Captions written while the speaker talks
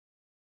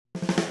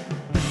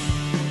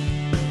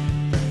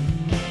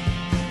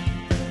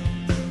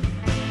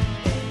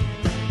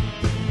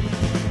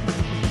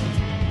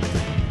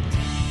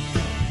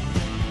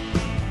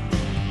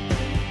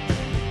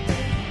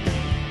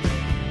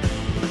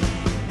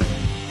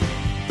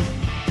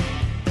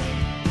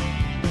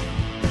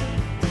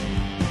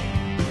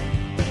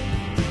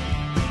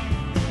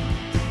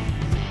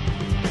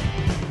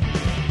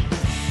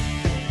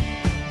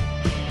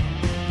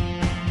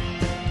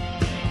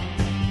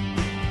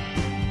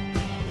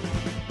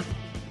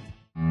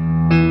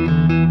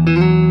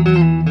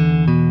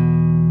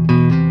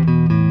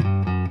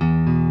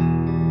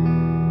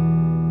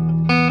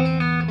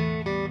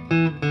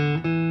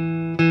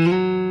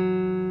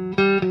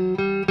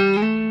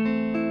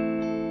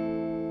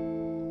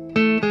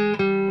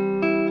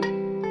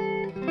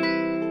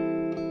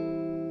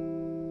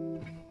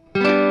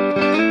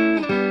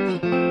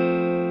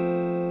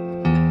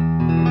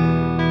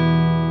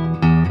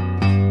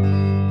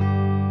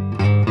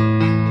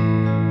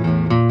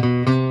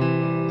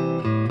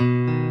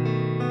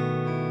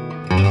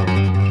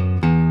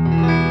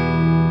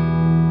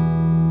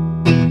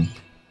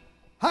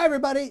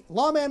everybody,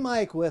 Lawman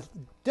Mike with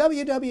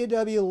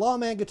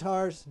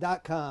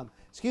www.lawmanguitars.com.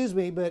 Excuse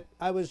me, but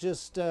I was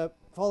just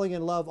falling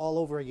in love all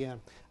over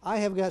again. I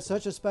have got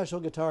such a special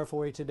guitar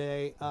for you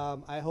today.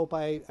 I hope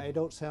I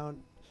don't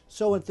sound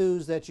so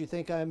enthused that you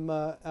think I'm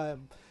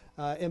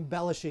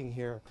embellishing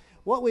here.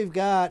 What we've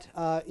got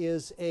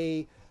is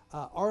a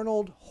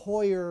Arnold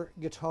Hoyer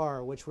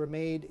guitar, which were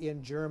made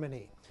in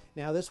Germany.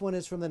 Now this one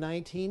is from the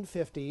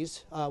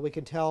 1950s. We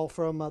can tell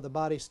from the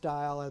body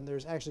style, and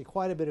there's actually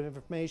quite a bit of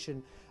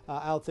information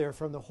out there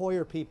from the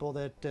Hoyer people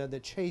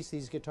that chase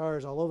these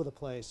guitars all over the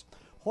place.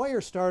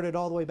 Hoyer started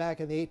all the way back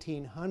in the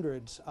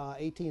 1800s.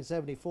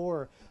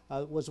 1874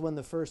 was when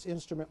the first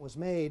instrument was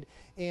made,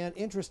 and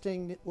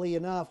interestingly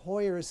enough,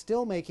 Hoyer is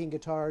still making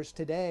guitars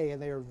today,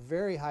 and they are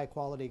very high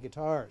quality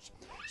guitars.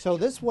 So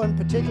this one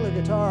particular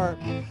guitar,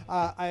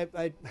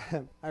 I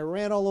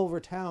ran all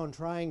over town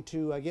trying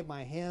to get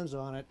my hands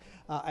on it.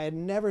 I had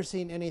never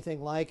seen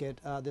anything like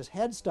it. This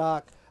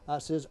headstock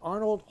says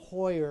Arnold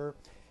Hoyer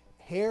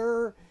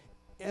Herr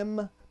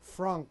im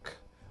Frack,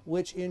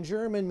 which in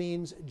German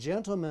means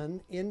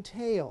gentleman in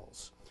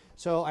tails.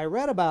 So I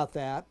read about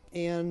that,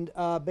 and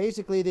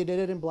basically they did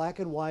it in black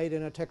and white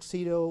in a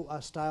tuxedo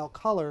style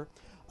color,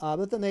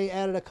 but then they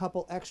added a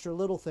couple extra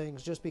little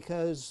things just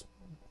because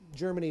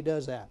Germany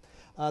does that.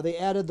 They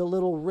added the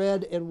little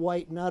red and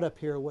white nut up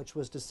here, which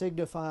was to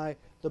signify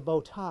the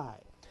bow tie.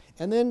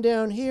 And then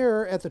down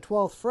here at the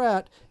 12th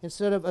fret,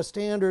 instead of a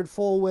standard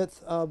full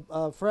width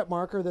fret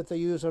marker that they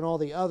use on all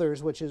the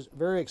others, which is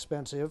very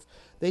expensive,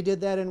 they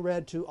did that in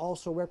red to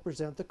also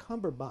represent the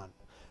cummerbund.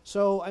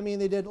 So, I mean,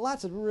 they did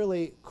lots of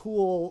really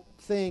cool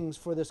things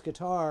for this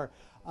guitar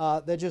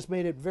that just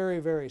made it very,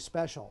 very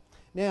special.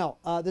 Now,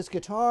 this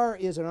guitar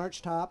is an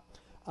Archtop.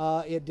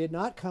 It did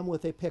not come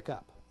with a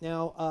pickup.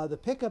 Now, the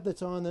pickup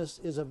that's on this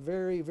is a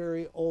very,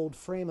 very old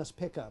Framus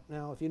pickup.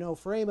 Now, if you know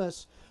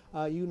Framus,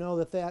 you know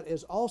that that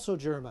is also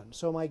German.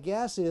 So my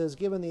guess is,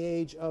 given the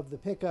age of the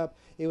pickup,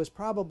 it was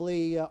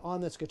probably on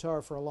this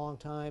guitar for a long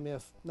time,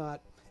 if not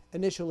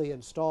initially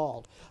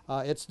installed.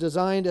 It's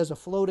designed as a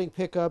floating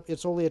pickup.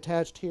 It's only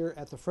attached here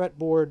at the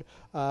fretboard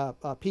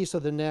piece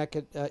of the neck.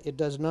 It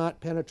does not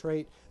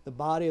penetrate the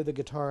body of the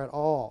guitar at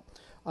all.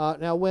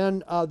 Now,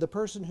 when the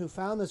person who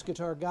found this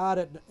guitar got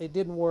it, it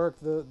didn't work.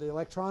 The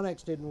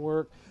electronics didn't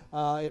work.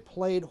 It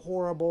played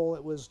horrible.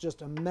 It was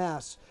just a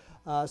mess.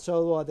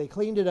 So they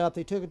cleaned it up.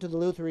 They took it to the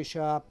lutherie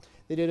shop.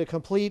 They did a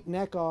complete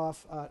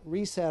neck-off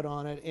reset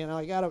on it. And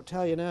I got to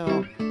tell you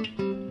now,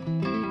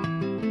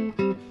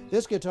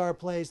 this guitar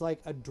plays like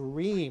a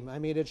dream. I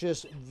mean, it's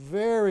just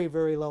very,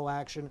 very low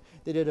action.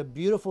 They did a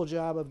beautiful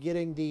job of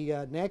getting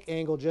the neck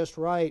angle just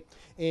right,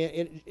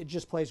 and it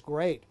just plays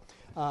great.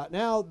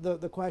 Now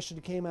the question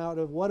came out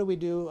of, what do we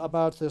do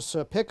about this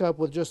pickup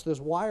with just this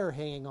wire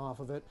hanging off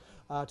of it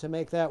to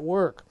make that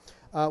work?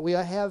 We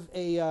have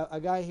a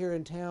guy here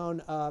in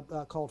town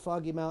called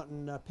Foggy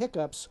Mountain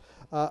Pickups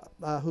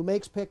who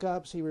makes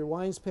pickups. He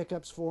rewinds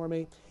pickups for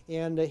me,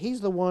 and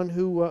he's the one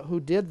who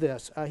did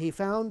this. He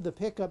found the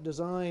pickup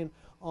design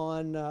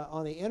on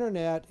the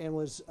internet and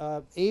was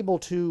able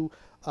to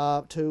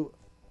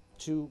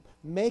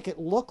make it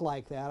look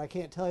like that. I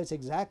can't tell you it's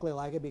exactly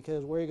like it,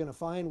 because where you're going to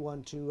find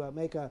one to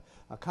make a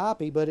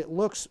copy, but it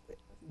looks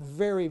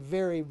very,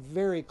 very,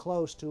 very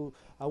close to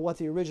what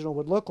the original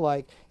would look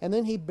like. And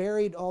then he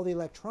buried all the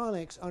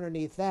electronics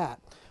underneath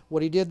that.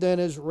 What he did then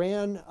is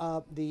ran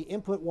the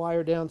input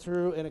wire down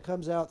through, and it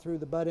comes out through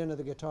the butt end of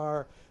the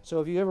guitar.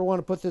 So if you ever want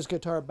to put this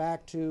guitar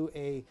back to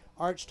a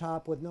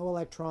Archtop with no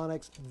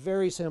electronics,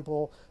 very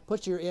simple.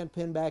 Put your end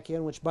pin back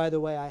in, which, by the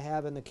way, I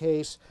have in the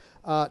case.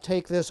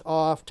 Take this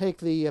off, take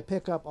the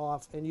pickup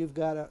off, and you've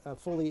got a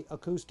fully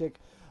acoustic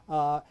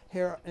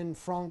Herr and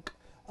Frack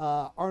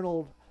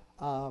Arnold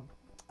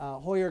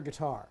Hoyer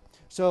guitar.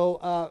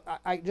 So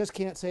I just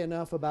can't say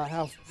enough about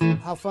how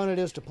fun it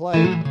is to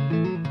play.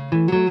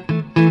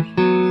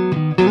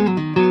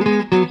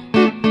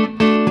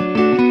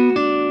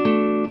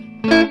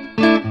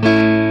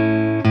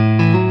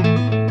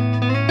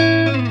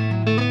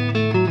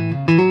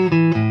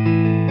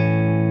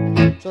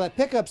 So that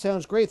pickup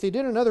sounds great. They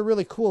did another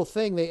really cool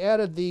thing. They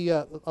added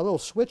a little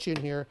switch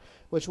in here,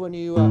 which when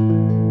you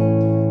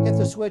hit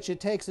the switch, it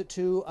takes it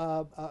to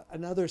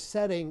another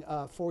setting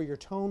for your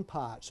tone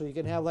pot. So you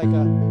can have like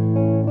a,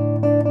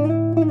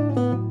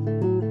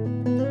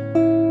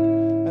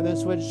 and then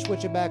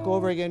switch it back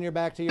over again. You're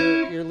back to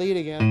your lead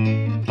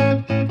again.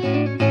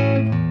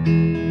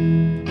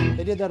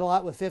 They did that a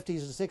lot with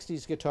 50s and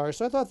 60s guitars,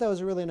 so I thought that was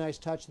a really nice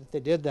touch that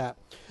they did that.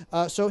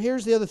 So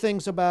here's the other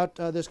things about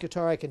this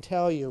guitar I can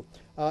tell you.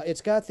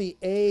 It's got the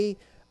A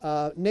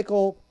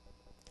Nickel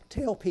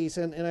Tailpiece,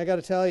 and I got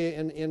to tell you,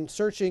 in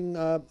searching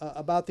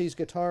about these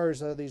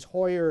guitars, these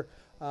Hoyer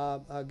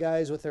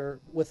guys with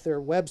their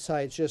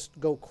websites just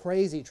go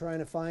crazy trying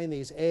to find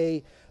these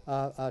A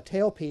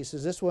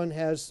tailpieces. This one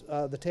has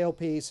the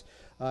tailpiece.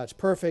 It's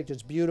perfect.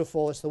 It's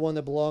beautiful. It's the one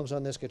that belongs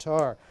on this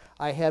guitar.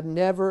 I have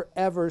never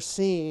ever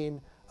seen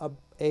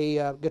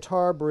a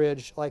guitar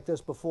bridge like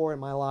this before in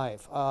my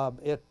life.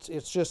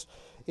 It's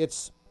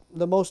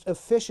the most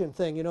efficient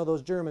thing. You know,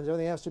 those Germans,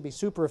 everything has to be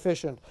super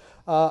efficient.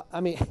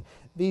 I mean,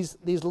 these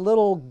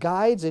little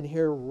guides in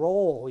here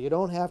roll. You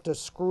don't have to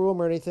screw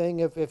them or anything.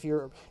 If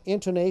your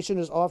intonation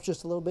is off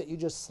just a little bit, you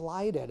just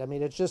slide it. I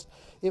mean,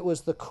 it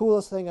was the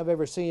coolest thing I've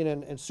ever seen,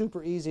 and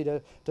super easy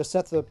to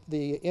set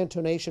the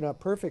intonation up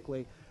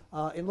perfectly.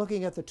 In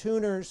looking at the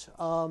tuners,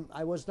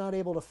 I was not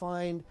able to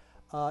find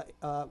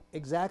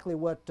exactly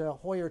what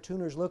Hoyer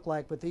tuners look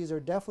like, but these are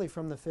definitely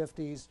from the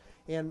 50s,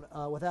 and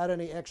without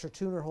any extra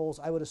tuner holes,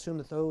 I would assume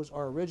that those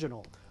are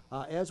original.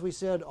 As we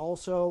said,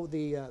 also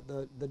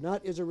the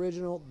nut is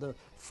original. The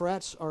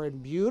frets are in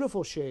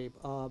beautiful shape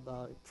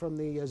from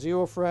the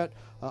 0 fret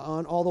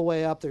on all the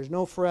way up. There's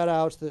no fret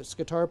outs. This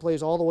guitar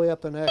plays all the way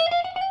up the neck.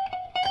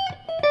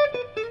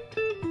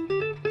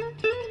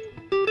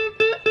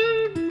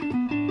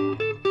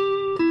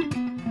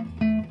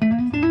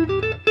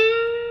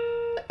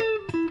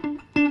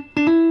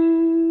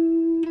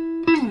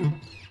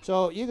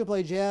 So you can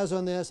play jazz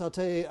on this. I'll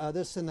tell you,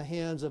 this in the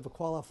hands of a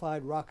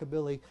qualified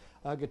rockabilly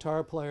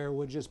guitar player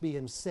would just be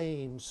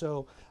insane.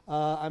 So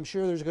I'm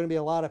sure there's going to be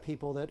a lot of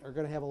people that are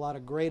going to have a lot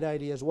of great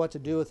ideas what to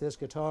do with this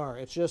guitar.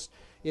 You just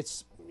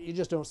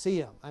don't see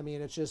them. I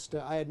mean, it's just,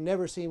 I had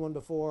never seen one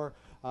before.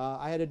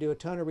 I had to do a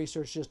ton of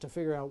research just to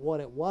figure out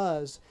what it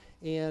was,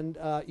 and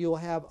you'll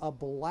have a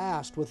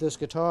blast with this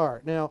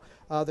guitar. Now,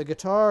 the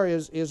guitar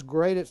is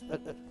great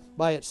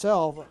by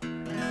itself.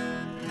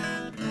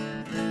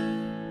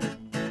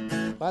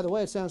 By the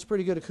way, it sounds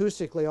pretty good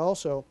acoustically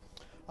also,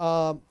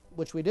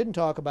 which we didn't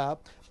talk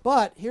about.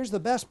 But here's the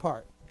best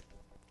part.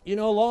 You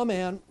know,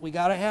 Lawman, we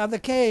got to have the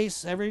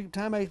case. Every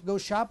time I go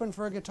shopping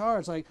for a guitar,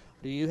 it's like,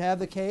 do you have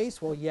the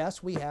case? Well,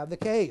 yes, we have the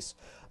case.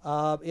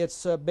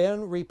 It's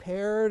been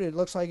repaired. It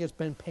looks like it's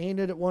been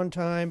painted at one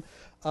time,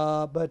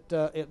 but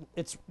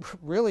it's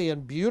really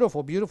in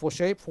beautiful, beautiful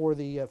shape for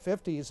the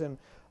 50s. And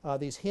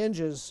these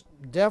hinges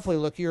definitely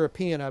look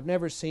European. I've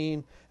never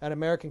seen an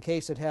American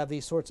case that have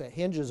these sorts of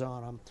hinges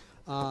on them.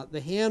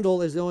 The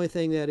handle is the only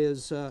thing that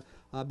is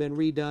been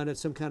redone. It's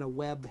some kind of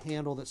web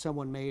handle that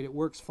someone made. It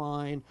works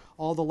fine.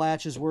 All the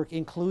latches work,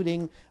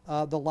 including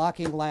the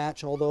locking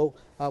latch, although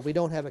we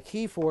don't have a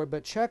key for it.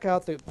 But check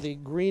out the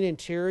green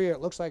interior.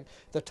 It looks like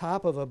the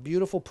top of a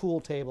beautiful pool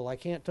table. I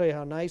can't tell you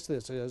how nice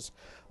this is.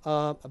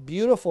 A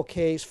beautiful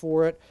case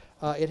for it.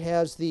 It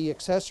has the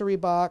accessory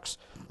box.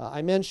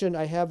 I mentioned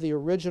I have the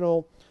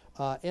original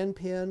end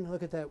pin.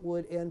 Look at that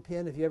wood end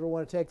pin. If you ever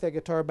want to take that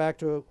guitar back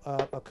to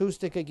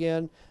acoustic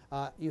again,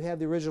 you have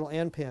the original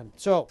end pin.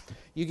 So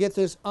you get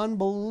this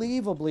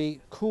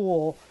unbelievably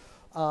cool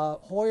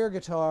Hoyer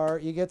guitar.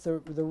 You get the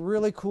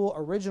really cool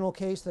original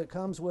case that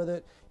comes with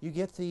it. You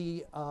get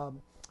the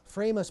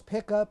Framus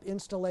Pickup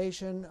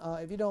installation.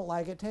 If you don't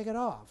like it, take it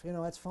off. You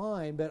know, that's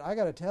fine. But I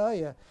got to tell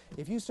you,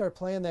 if you start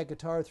playing that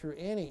guitar through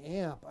any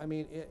amp, I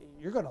mean,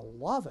 you're going to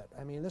love it.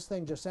 I mean, this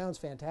thing just sounds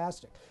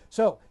fantastic.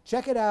 So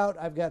check it out.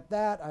 I've got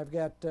that. I've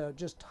got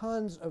just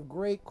tons of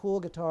great, cool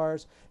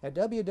guitars at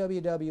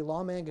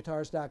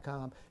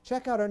www.lawmanguitars.com.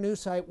 Check out our new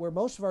site where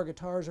most of our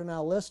guitars are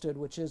now listed,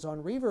 which is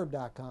on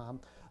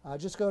reverb.com.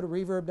 Just go to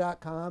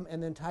reverb.com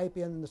and then type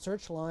in the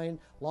search line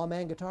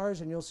Lawman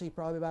Guitars, and you'll see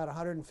probably about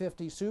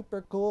 150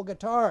 super cool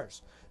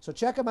guitars. So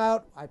check them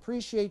out. I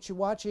appreciate you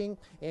watching,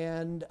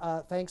 and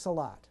thanks a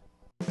lot.